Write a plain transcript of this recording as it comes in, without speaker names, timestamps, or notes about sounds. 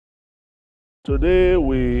Today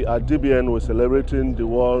we at DBN we're celebrating the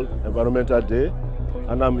World Environmental Day,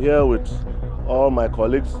 and I'm here with all my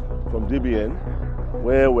colleagues from DBN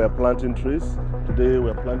where we're planting trees. Today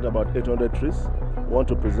we're planting about 800 trees. We want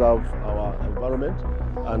to preserve our environment,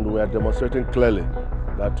 and we are demonstrating clearly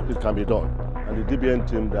that it can be done. And the DBN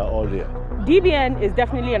team, they're all here. DBN is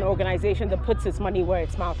definitely an organization that puts its money where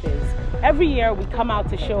its mouth is. Every year we come out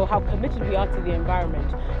to show how committed we are to the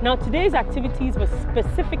environment. Now today's activities were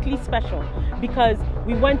specifically special because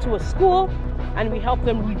we went to a school and we helped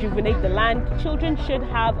them rejuvenate the land. Children should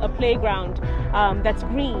have a playground that's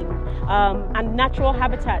green and natural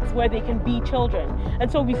habitats where they can be children.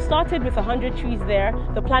 And so we started with 100 trees there.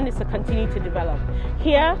 The plan is to continue to develop.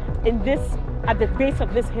 Here at the base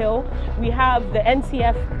of this hill, we have the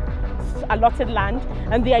NCF allotted land,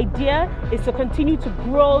 and the idea is to continue to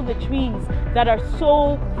grow the trees that are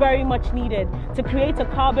so very much needed to create a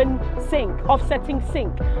carbon sink, offsetting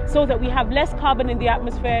sink, so that we have less carbon in the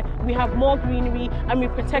atmosphere, we have more greenery, and we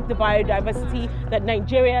protect the biodiversity that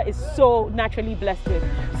Nigeria is so naturally blessed with.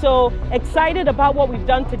 So excited about what we've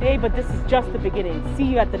done today, but this is just the beginning. See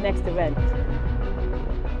you at the next event.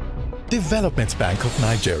 Development Bank of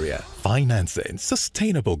Nigeria, financing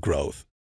sustainable growth.